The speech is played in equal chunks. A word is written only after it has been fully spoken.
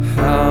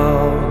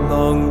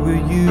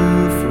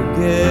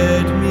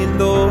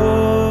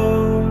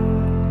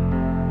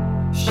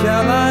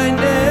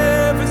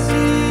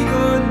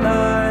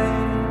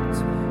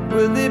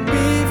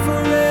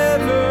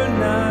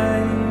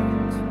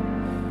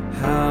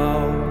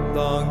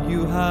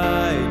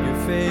hide your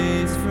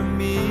face from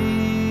me.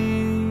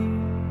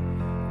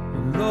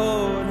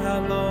 Lord,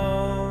 how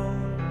long?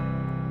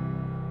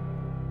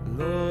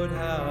 Lord,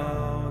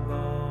 how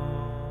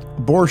long?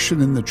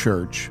 Abortion in the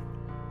Church,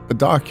 a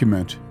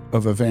document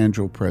of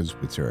Evangel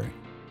Presbytery.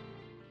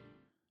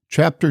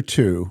 Chapter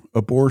 2,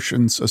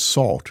 Abortion's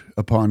Assault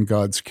upon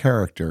God's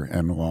Character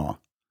and Law.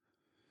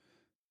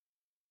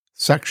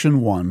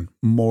 Section 1,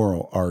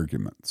 Moral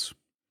Arguments.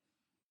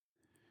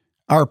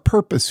 Our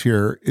purpose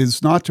here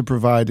is not to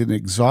provide an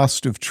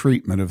exhaustive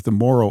treatment of the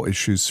moral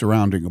issues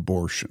surrounding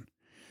abortion.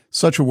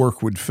 Such a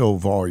work would fill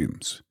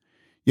volumes.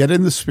 Yet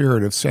in the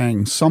spirit of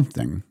saying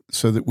something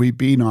so that we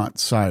be not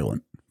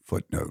silent,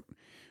 footnote,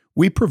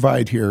 we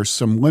provide here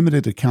some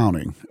limited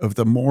accounting of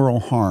the moral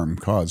harm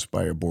caused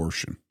by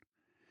abortion.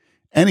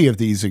 Any of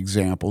these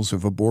examples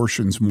of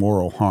abortion's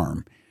moral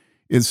harm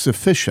is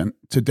sufficient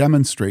to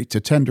demonstrate to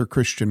tender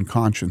Christian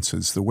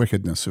consciences the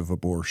wickedness of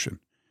abortion.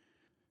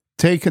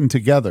 Taken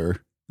together,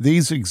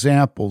 these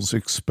examples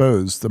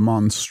expose the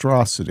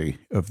monstrosity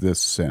of this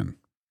sin.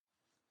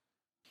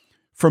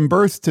 From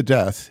birth to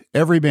death,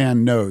 every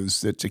man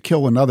knows that to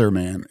kill another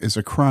man is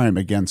a crime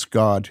against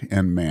God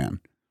and man.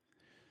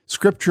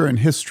 Scripture and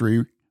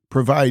history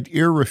provide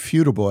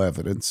irrefutable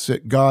evidence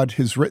that God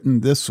has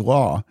written this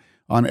law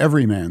on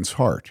every man's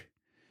heart.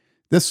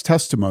 This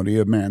testimony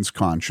of man's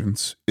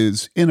conscience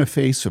is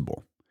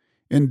ineffaceable.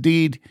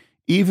 Indeed,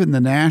 even the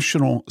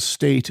national,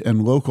 state,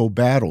 and local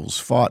battles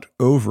fought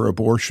over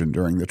abortion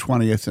during the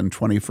 20th and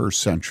 21st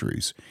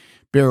centuries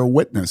bear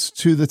witness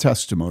to the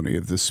testimony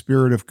of the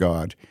Spirit of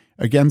God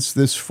against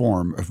this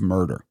form of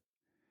murder.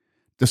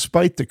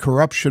 Despite the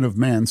corruption of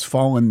man's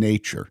fallen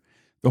nature,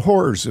 the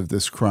horrors of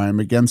this crime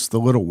against the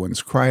little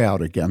ones cry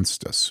out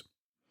against us.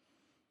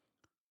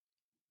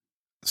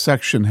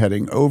 Section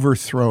heading,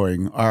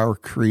 Overthrowing Our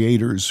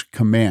Creator's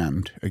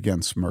Command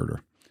Against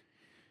Murder.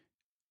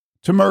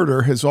 To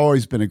murder has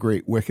always been a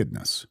great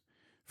wickedness.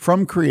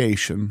 From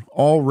creation,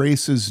 all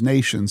races,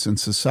 nations, and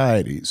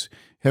societies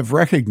have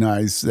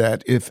recognized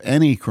that if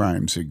any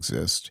crimes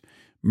exist,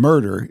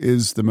 murder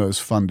is the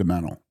most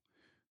fundamental.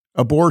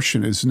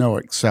 Abortion is no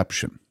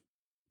exception.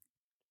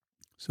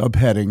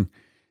 Subheading,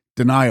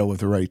 Denial of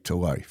the Right to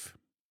Life.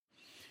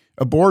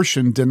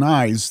 Abortion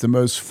denies the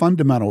most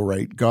fundamental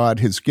right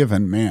God has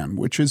given man,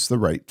 which is the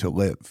right to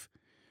live.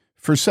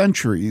 For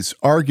centuries,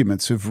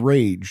 arguments have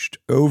raged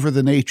over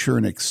the nature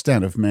and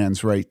extent of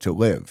man's right to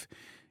live,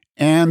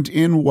 and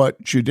in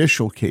what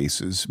judicial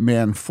cases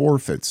man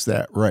forfeits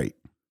that right.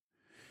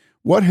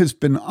 What has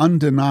been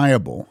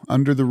undeniable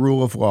under the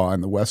rule of law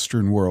in the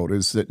Western world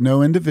is that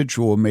no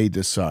individual may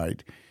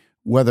decide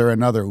whether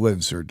another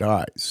lives or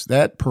dies.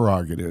 That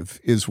prerogative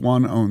is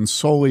one owned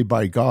solely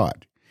by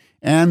God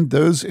and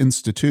those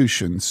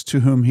institutions to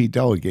whom he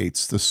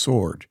delegates the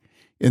sword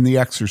in the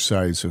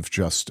exercise of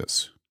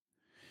justice.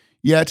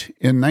 Yet,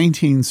 in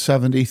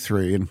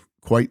 1973, and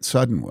quite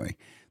suddenly,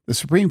 the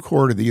Supreme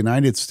Court of the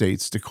United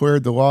States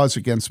declared the laws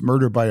against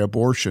murder by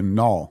abortion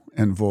null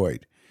and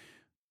void.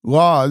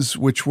 Laws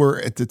which were,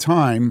 at the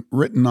time,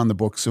 written on the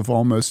books of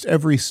almost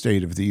every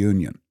state of the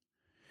Union.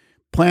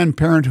 Planned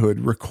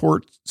Parenthood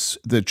records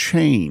the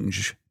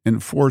change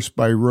enforced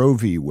by Roe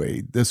v.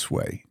 Wade this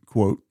way,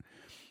 quote,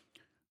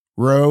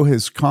 Roe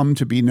has come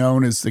to be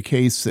known as the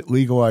case that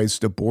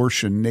legalized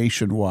abortion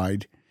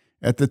nationwide.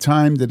 At the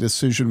time the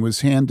decision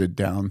was handed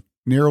down,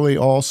 nearly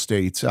all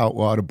states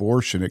outlawed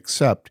abortion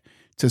except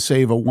to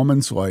save a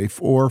woman's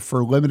life or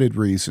for limited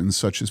reasons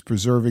such as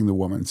preserving the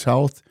woman's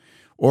health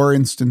or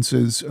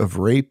instances of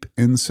rape,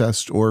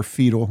 incest, or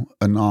fetal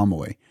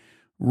anomaly.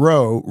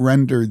 Roe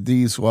rendered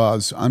these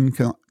laws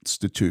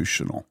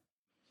unconstitutional.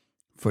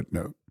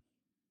 Footnote.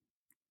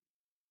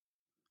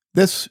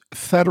 This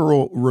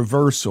federal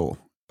reversal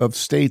of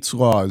states'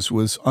 laws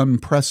was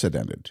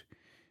unprecedented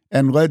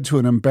and led to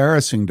an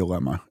embarrassing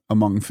dilemma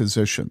among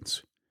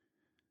physicians.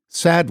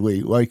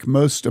 Sadly, like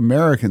most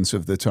Americans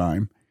of the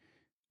time,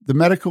 the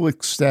medical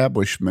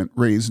establishment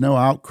raised no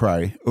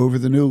outcry over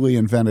the newly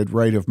invented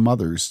right of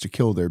mothers to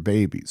kill their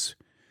babies.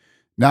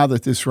 Now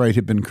that this right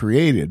had been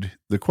created,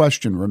 the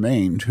question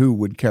remained who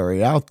would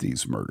carry out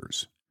these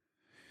murders.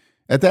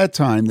 At that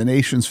time, the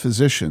nation's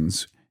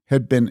physicians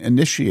had been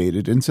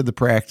initiated into the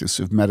practice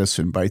of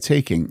medicine by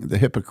taking the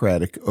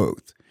Hippocratic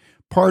Oath,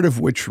 part of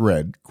which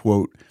read,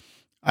 quote,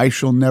 I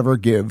shall never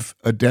give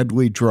a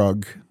deadly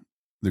drug,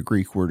 the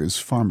Greek word is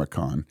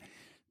pharmakon,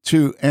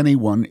 to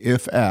anyone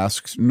if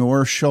asked,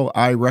 nor shall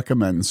I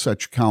recommend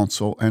such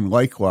counsel, and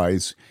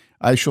likewise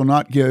I shall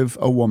not give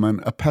a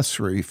woman a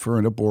pessary for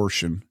an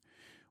abortion.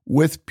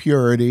 With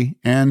purity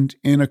and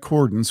in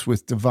accordance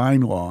with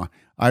divine law,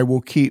 I will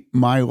keep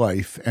my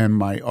life and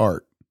my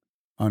art,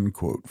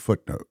 unquote,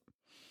 footnote.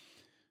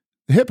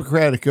 The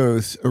Hippocratic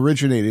Oath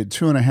originated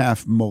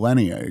 2.5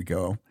 millennia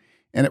ago,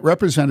 and it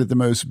represented the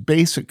most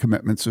basic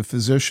commitments of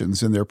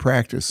physicians in their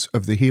practice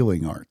of the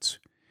healing arts.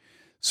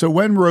 So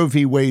when Roe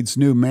v. Wade's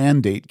new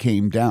mandate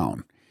came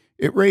down,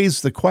 it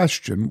raised the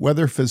question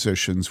whether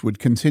physicians would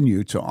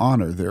continue to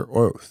honor their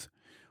oath,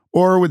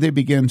 or would they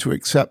begin to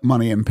accept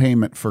money in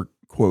payment for,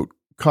 quote,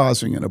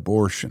 causing an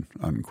abortion,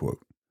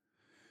 unquote.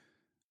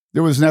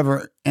 There was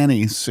never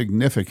any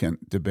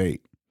significant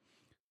debate.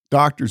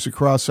 Doctors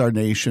across our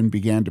nation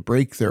began to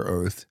break their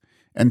oath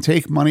and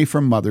take money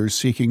from mothers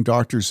seeking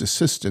doctors'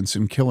 assistance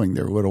in killing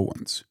their little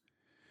ones.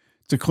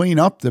 To clean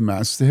up the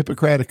mess, the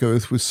Hippocratic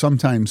Oath was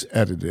sometimes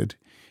edited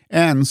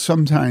and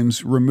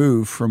sometimes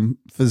removed from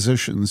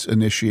physicians'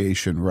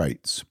 initiation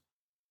rites.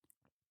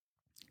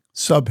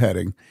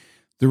 Subheading: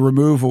 The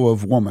removal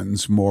of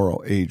woman's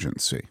moral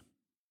agency.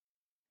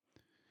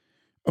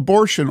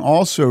 Abortion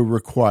also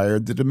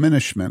required the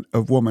diminishment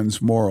of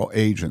woman's moral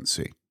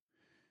agency.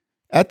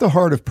 At the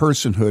heart of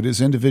personhood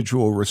is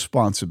individual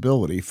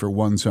responsibility for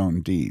one's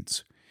own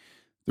deeds.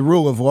 The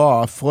rule of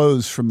law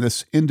flows from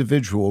this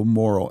individual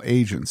moral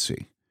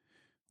agency.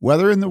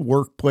 Whether in the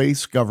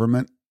workplace,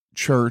 government,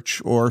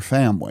 church, or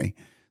family,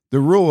 the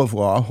rule of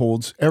law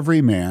holds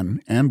every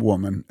man and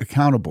woman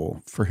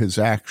accountable for his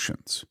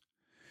actions.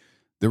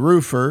 The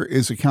roofer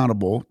is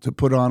accountable to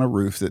put on a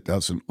roof that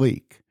doesn't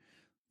leak.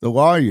 The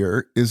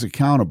lawyer is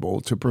accountable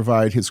to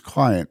provide his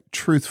client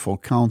truthful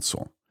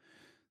counsel.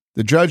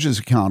 The judge is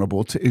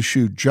accountable to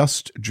issue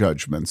just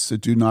judgments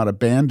that do not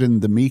abandon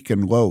the meek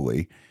and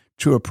lowly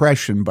to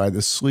oppression by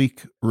the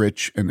sleek,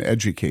 rich, and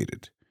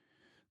educated.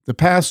 The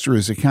pastor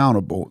is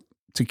accountable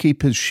to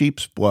keep his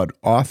sheep's blood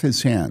off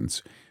his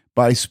hands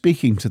by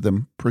speaking to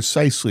them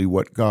precisely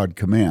what God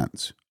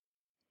commands.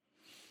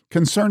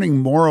 Concerning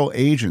moral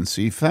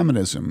agency,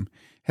 feminism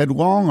had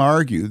long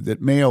argued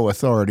that male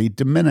authority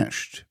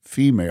diminished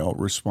female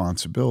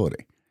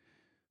responsibility.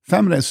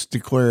 Feminists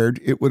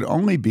declared it would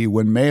only be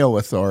when male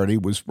authority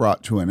was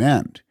brought to an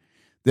end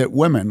that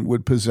women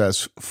would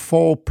possess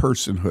full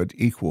personhood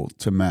equal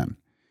to men,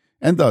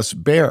 and thus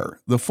bear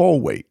the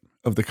full weight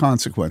of the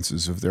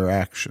consequences of their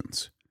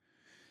actions.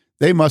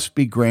 They must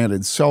be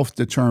granted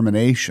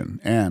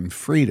self-determination and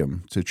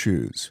freedom to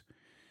choose.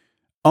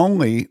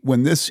 Only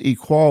when this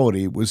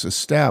equality was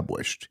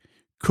established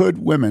could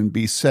women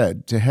be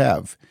said to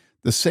have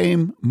the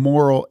same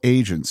moral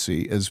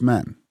agency as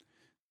men.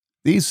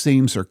 These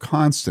themes are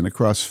constant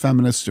across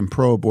feminist and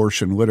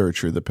pro-abortion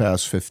literature the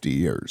past 50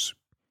 years.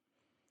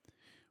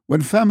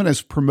 When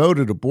feminists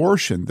promoted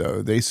abortion,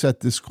 though, they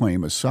set this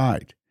claim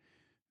aside.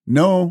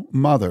 No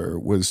mother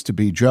was to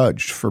be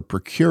judged for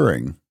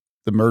procuring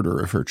the murder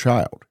of her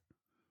child.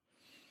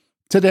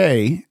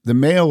 Today, the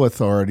male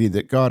authority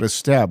that God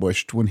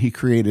established when he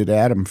created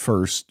Adam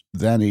first,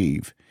 then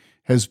Eve,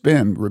 has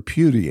been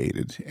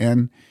repudiated,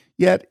 and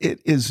yet it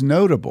is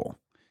notable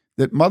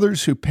that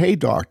mothers who pay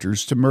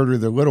doctors to murder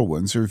their little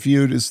ones are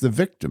viewed as the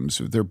victims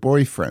of their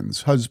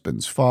boyfriends,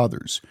 husbands,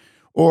 fathers,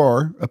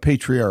 or a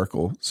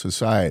patriarchal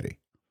society.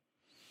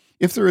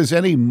 If there is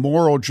any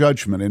moral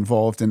judgment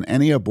involved in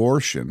any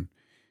abortion,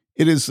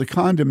 it is the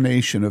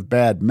condemnation of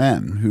bad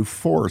men who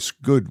force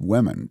good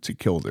women to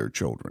kill their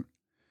children.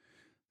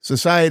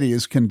 Society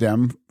is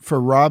condemned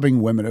for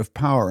robbing women of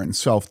power and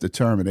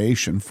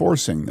self-determination,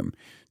 forcing them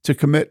to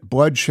commit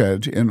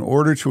bloodshed in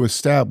order to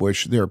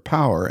establish their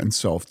power and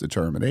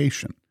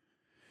self-determination.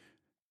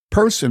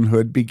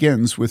 Personhood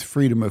begins with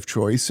freedom of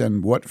choice,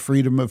 and what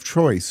freedom of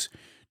choice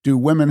do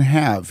women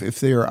have if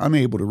they are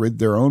unable to rid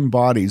their own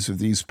bodies of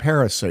these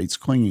parasites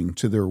clinging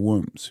to their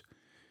wombs?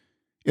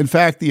 In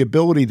fact, the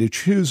ability to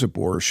choose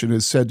abortion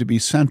is said to be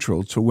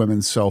central to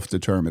women's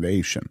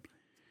self-determination.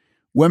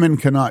 Women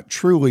cannot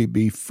truly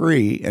be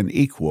free and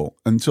equal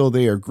until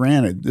they are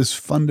granted this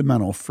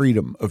fundamental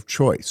freedom of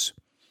choice.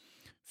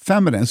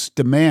 Feminists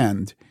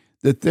demand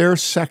that their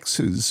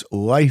sex's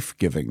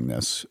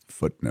life-givingness,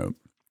 footnote,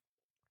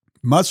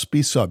 must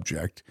be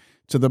subject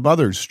to the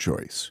mother's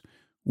choice,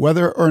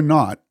 whether or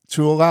not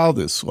to allow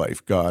this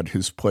life God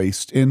has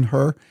placed in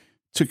her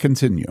to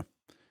continue.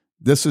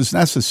 This is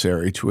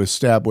necessary to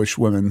establish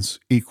women's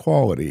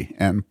equality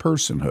and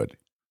personhood.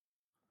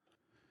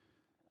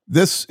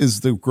 This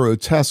is the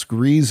grotesque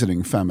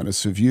reasoning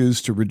feminists have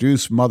used to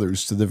reduce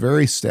mothers to the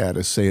very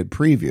status they had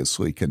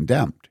previously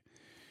condemned.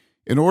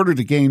 In order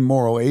to gain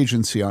moral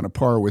agency on a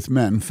par with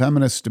men,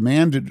 feminists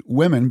demanded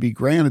women be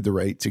granted the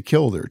right to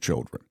kill their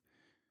children.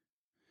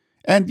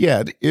 And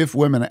yet, if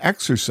women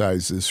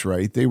exercise this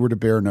right, they were to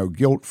bear no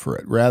guilt for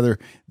it. Rather,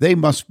 they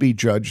must be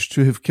judged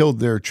to have killed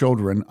their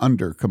children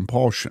under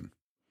compulsion.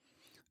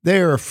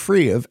 They are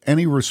free of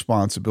any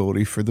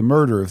responsibility for the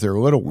murder of their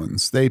little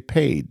ones they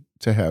paid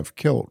to have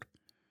killed.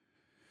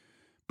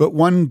 But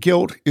when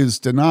guilt is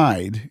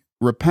denied,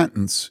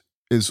 repentance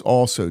is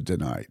also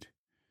denied.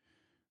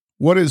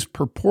 What is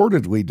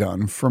purportedly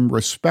done from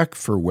respect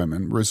for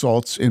women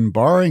results in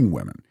barring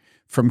women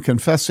from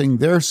confessing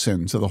their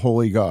sin to the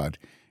holy God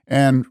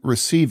and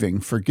receiving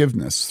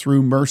forgiveness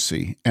through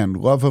mercy and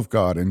love of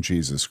God in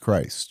Jesus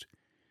Christ.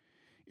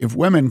 If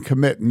women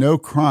commit no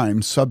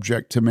crime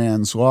subject to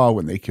man's law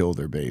when they kill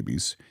their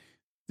babies,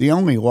 the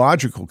only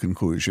logical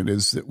conclusion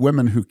is that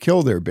women who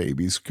kill their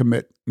babies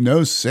commit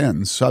no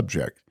sin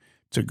subject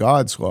to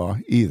God's law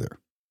either.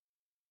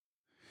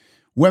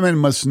 Women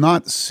must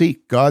not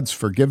seek God's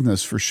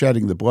forgiveness for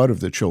shedding the blood of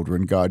the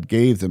children God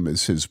gave them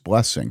as his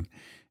blessing,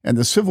 and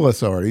the civil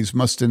authorities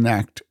must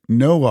enact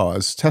no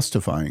laws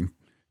testifying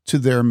to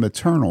their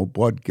maternal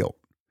blood guilt.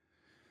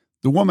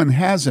 The woman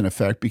has, in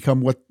effect,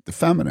 become what the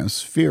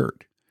feminists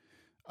feared,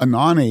 a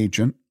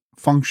non-agent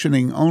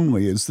functioning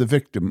only as the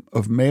victim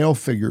of male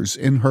figures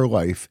in her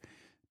life,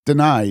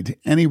 denied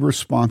any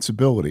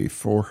responsibility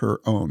for her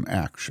own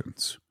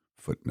actions.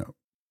 Footnote.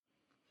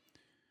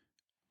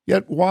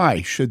 Yet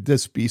why should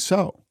this be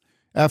so?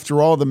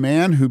 After all, the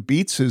man who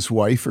beats his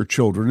wife or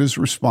children is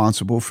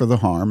responsible for the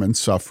harm and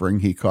suffering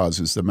he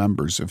causes the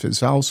members of his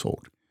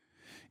household.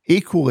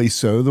 Equally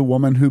so, the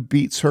woman who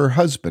beats her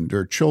husband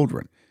or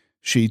children.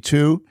 She,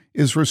 too,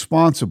 is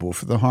responsible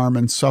for the harm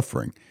and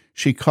suffering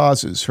she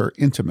causes her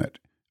intimate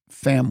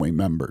family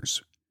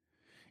members.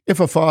 If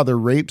a father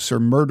rapes or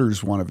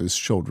murders one of his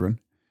children,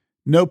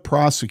 no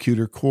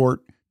prosecutor,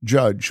 court,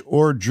 judge,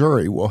 or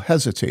jury will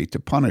hesitate to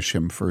punish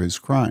him for his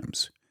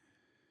crimes.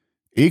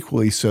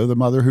 Equally so, the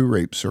mother who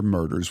rapes or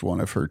murders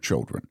one of her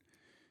children.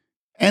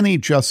 Any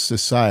just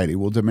society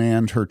will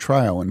demand her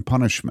trial and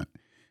punishment,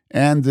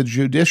 and the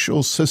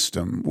judicial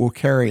system will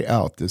carry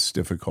out this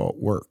difficult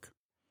work.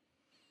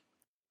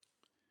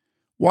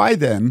 Why,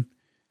 then,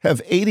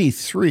 have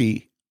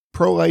 83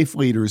 pro-life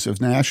leaders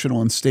of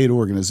national and state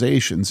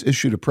organizations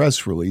issued a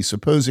press release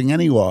opposing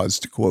any laws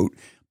to, quote,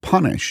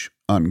 punish,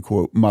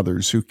 unquote,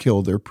 mothers who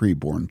kill their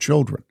preborn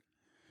children?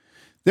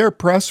 Their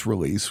press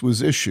release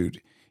was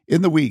issued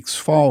in the weeks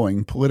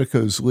following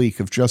Politico's leak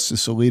of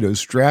Justice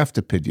Alito's draft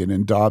opinion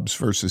in Dobbs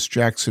versus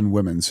Jackson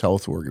Women's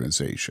Health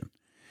Organization,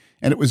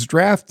 and it was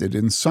drafted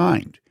and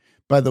signed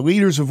by the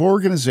leaders of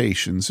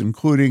organizations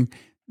including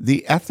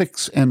the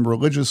Ethics and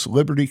Religious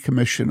Liberty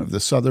Commission of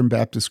the Southern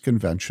Baptist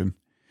Convention,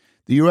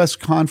 the U.S.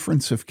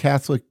 Conference of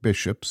Catholic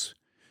Bishops,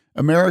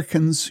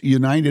 Americans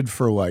United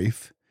for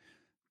Life,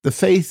 the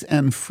Faith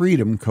and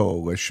Freedom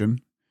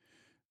Coalition,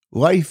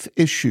 Life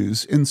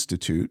Issues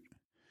Institute,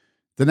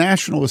 the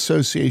National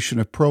Association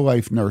of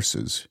Pro-Life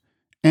Nurses,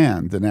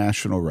 and the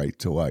National Right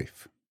to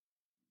Life.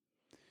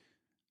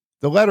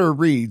 The letter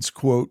reads,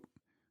 quote,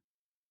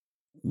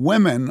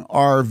 "Women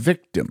are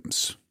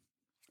victims."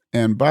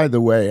 And by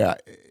the way,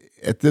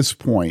 at this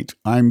point,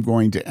 I'm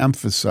going to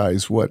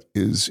emphasize what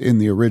is in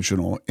the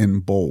original in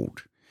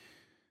bold.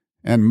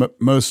 And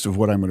most of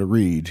what I'm going to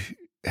read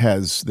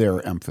has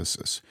their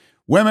emphasis.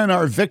 "Women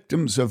are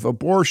victims of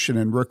abortion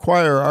and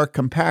require our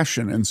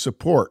compassion and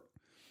support.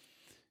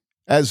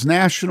 As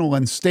national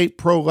and state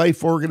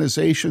pro-life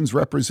organizations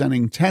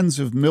representing tens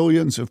of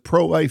millions of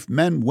pro-life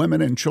men,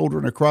 women, and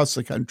children across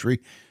the country,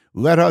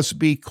 let us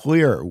be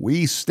clear.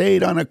 We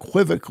state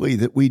unequivocally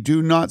that we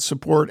do not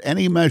support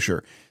any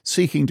measure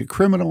seeking to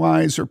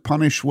criminalize or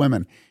punish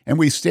women, and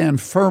we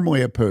stand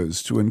firmly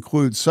opposed to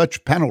include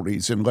such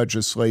penalties in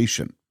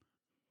legislation.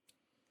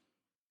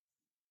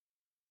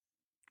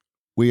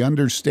 We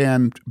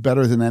understand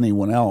better than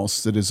anyone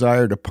else the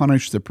desire to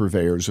punish the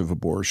purveyors of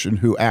abortion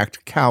who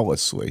act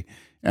callously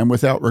and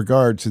without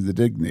regard to the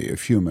dignity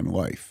of human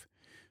life.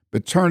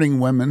 But turning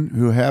women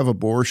who have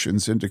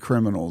abortions into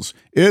criminals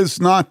is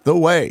not the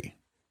way."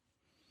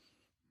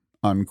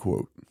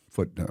 Unquote.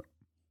 Footnote.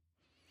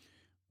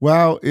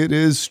 While it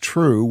is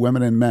true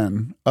women and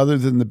men, other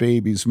than the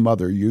baby's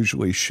mother,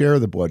 usually share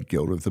the blood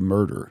guilt of the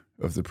murder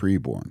of the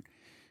preborn,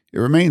 it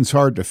remains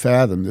hard to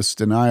fathom this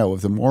denial of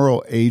the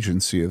moral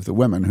agency of the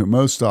women who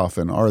most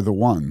often are the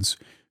ones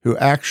who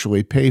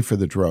actually pay for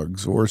the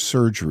drugs or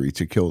surgery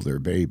to kill their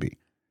baby.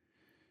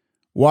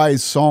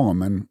 Wise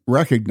Solomon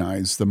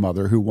recognized the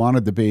mother who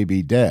wanted the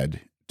baby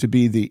dead to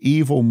be the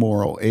evil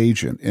moral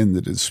agent in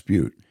the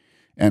dispute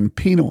and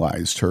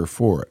penalized her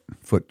for it.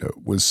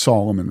 Footnote. Was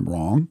Solomon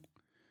wrong?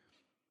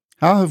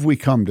 How have we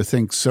come to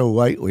think so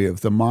lightly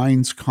of the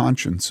minds,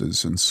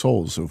 consciences, and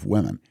souls of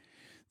women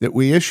that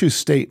we issue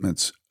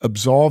statements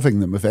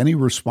absolving them of any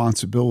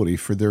responsibility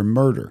for their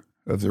murder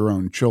of their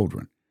own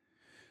children?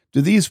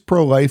 Do these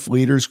pro-life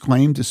leaders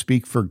claim to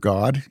speak for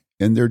God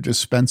in their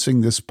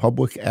dispensing this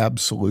public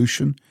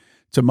absolution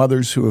to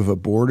mothers who have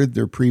aborted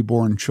their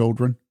preborn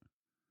children?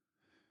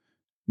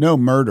 No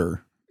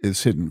murder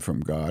is hidden from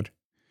God.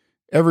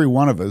 Every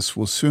one of us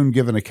will soon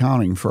give an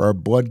accounting for our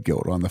blood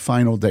guilt on the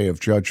final day of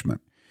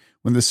judgment,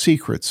 when the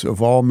secrets of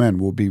all men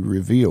will be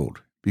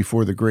revealed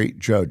before the great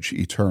Judge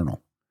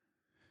eternal.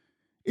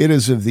 It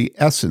is of the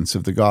essence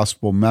of the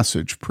gospel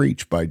message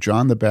preached by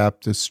John the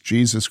Baptist,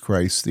 Jesus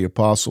Christ, the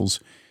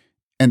apostles,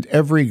 and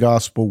every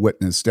gospel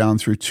witness down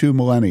through 2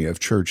 millennia of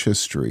church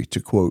history to,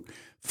 quote,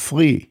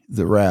 flee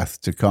the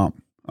wrath to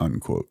come,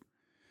 unquote.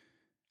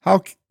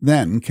 How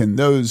then can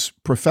those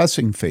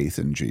professing faith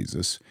in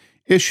Jesus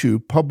issue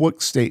public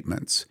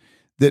statements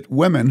that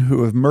women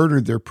who have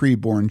murdered their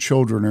preborn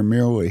children are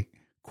merely,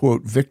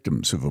 quote,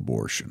 victims of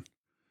abortion,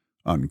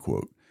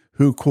 unquote,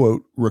 who,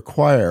 quote,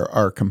 require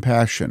our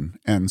compassion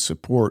and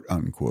support,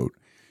 unquote,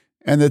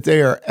 and that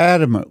they are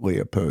adamantly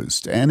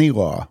opposed to any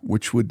law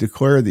which would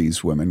declare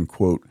these women,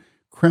 quote,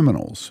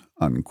 criminals,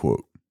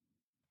 unquote?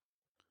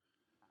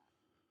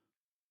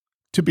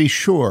 To be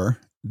sure,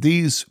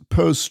 these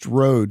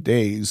post-Roe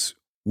days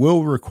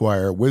will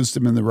require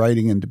wisdom in the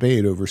writing and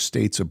debate over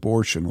states'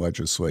 abortion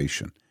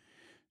legislation.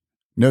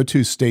 No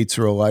two states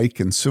are alike,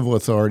 and civil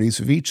authorities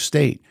of each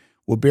state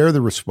will bear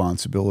the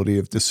responsibility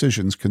of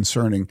decisions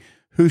concerning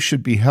who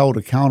should be held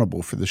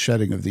accountable for the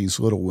shedding of these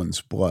little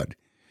ones' blood,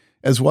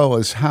 as well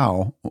as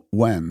how,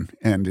 when,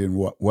 and in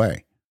what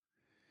way.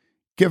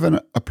 Given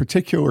a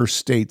particular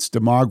state's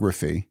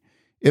demography,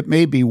 it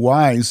may be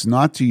wise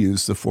not to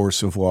use the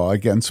force of law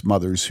against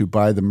mothers who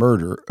buy the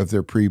murder of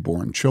their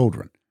preborn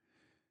children.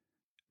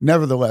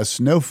 Nevertheless,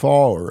 no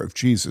follower of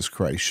Jesus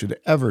Christ should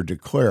ever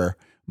declare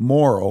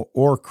moral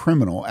or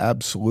criminal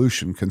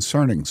absolution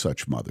concerning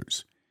such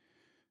mothers.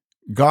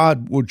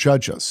 God will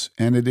judge us,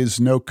 and it is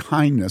no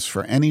kindness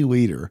for any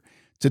leader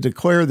to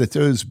declare that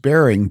those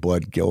bearing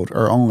blood guilt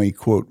are only,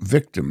 quote,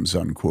 victims,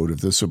 unquote,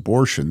 of this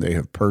abortion they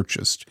have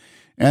purchased,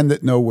 and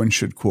that no one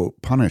should,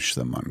 quote, punish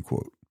them,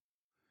 unquote.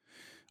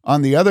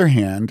 On the other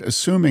hand,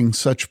 assuming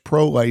such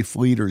pro-life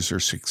leaders are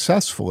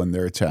successful in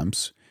their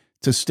attempts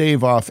to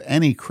stave off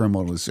any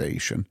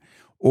criminalization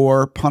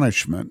or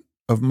punishment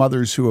of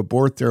mothers who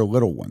abort their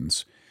little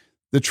ones,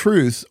 the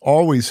truth,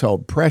 always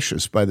held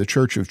precious by the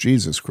Church of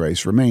Jesus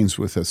Christ, remains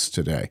with us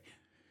today,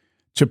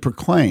 to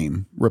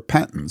proclaim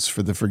repentance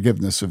for the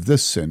forgiveness of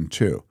this sin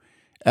too,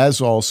 as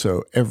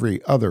also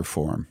every other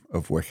form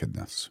of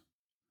wickedness.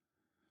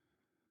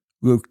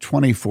 Luke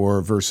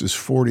 24, verses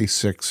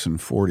 46 and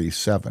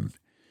 47.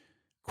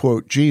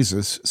 Quote,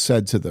 Jesus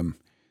said to them,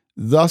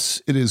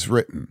 "Thus it is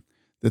written,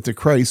 that the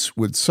Christ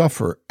would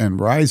suffer and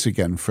rise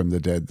again from the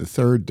dead the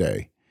third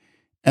day,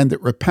 and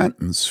that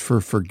repentance for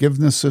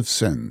forgiveness of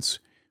sins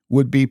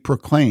would be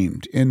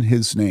proclaimed in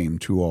his name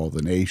to all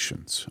the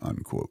nations."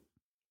 Unquote.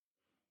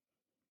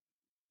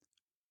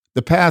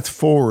 The path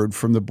forward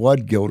from the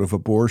blood guilt of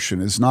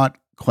abortion is not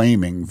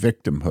claiming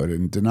victimhood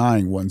and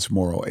denying one's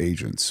moral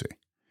agency,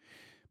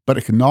 but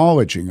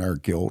acknowledging our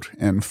guilt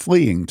and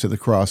fleeing to the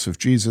cross of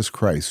Jesus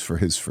Christ for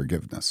his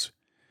forgiveness.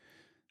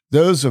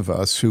 Those of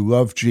us who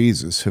love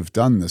Jesus have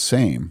done the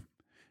same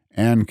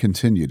and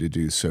continue to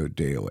do so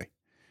daily,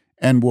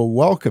 and will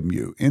welcome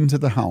you into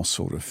the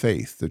household of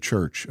faith, the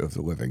Church of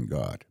the Living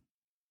God.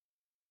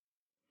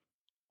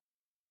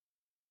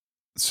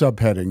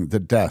 Subheading: The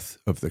Death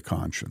of the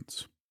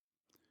Conscience.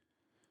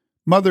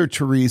 Mother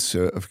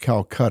Teresa of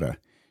Calcutta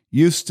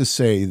used to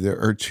say there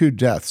are two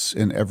deaths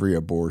in every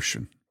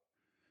abortion.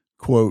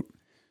 Quote,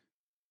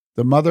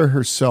 "The mother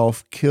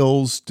herself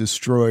kills,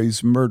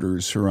 destroys,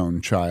 murders her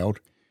own child,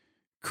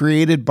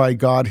 created by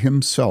God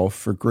himself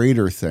for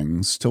greater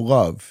things, to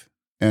love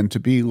and to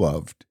be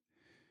loved,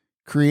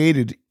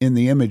 created in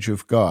the image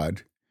of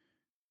God,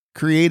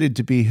 created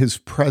to be his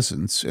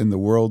presence in the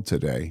world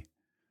today.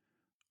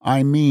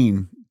 I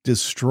mean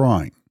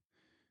destroying,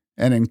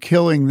 and in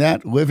killing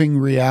that living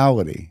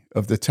reality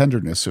of the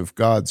tenderness of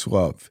God's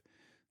love,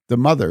 the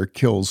mother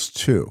kills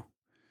too,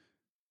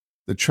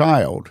 the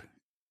child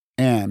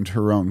and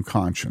her own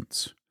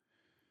conscience.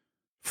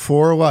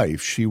 For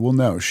life, she will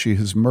know she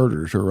has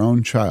murdered her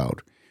own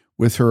child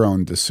with her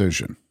own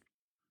decision."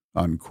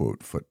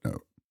 Unquote,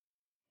 footnote.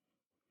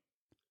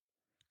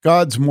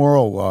 God's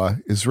moral law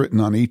is written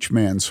on each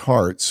man's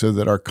heart so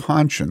that our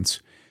conscience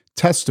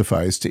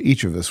testifies to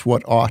each of us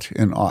what ought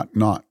and ought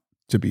not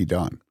to be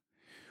done.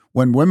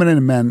 When women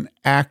and men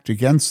act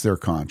against their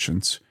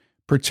conscience,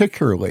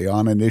 particularly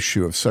on an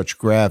issue of such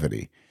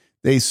gravity,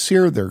 they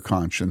sear their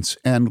conscience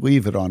and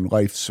leave it on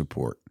life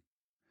support.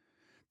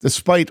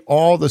 Despite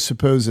all the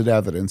supposed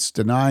evidence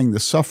denying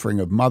the suffering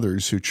of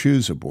mothers who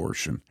choose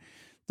abortion,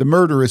 the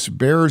murderess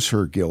bears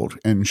her guilt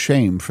and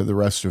shame for the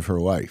rest of her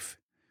life.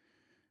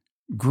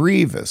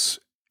 Grievous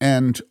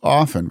and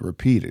often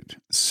repeated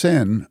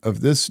sin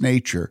of this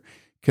nature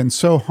can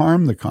so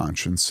harm the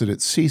conscience that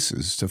it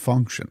ceases to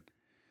function.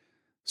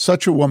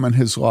 Such a woman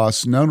has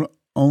lost not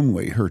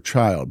only her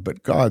child,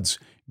 but God's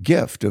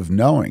gift of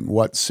knowing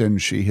what sin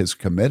she has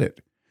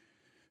committed.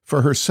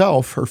 For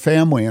herself, her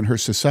family, and her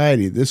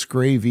society, this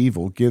grave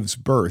evil gives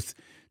birth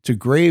to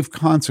grave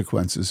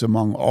consequences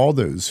among all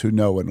those who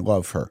know and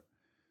love her.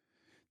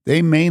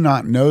 They may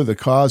not know the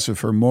cause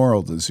of her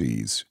moral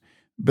disease,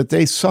 but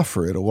they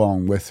suffer it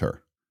along with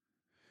her.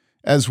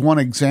 As one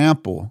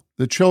example,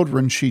 the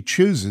children she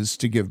chooses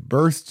to give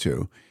birth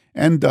to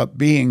end up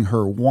being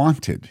her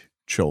wanted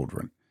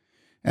children,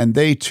 and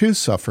they too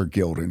suffer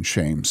guilt and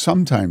shame,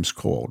 sometimes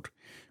called,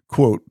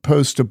 quote,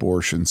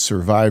 post-abortion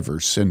survivor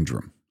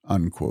syndrome,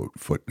 unquote,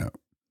 footnote.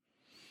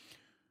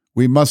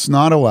 We must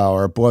not allow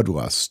our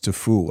bloodlust to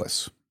fool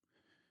us.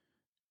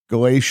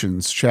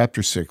 Galatians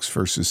chapter 6,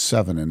 verses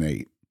 7 and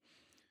 8.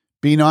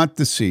 Be not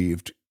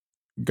deceived,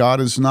 God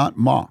is not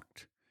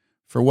mocked.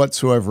 For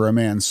whatsoever a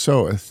man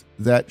soweth,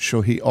 that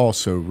shall he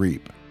also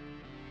reap.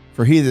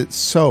 For he that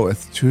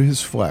soweth to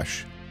his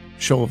flesh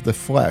shall of the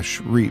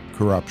flesh reap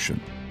corruption.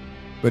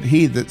 But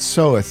he that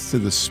soweth to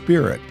the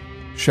Spirit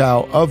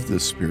shall of the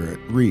Spirit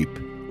reap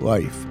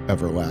life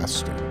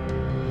everlasting.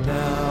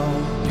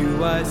 Now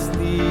do I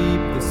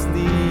sleep the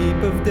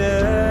sleep of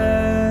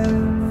death?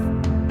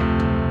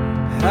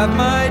 Have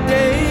my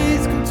days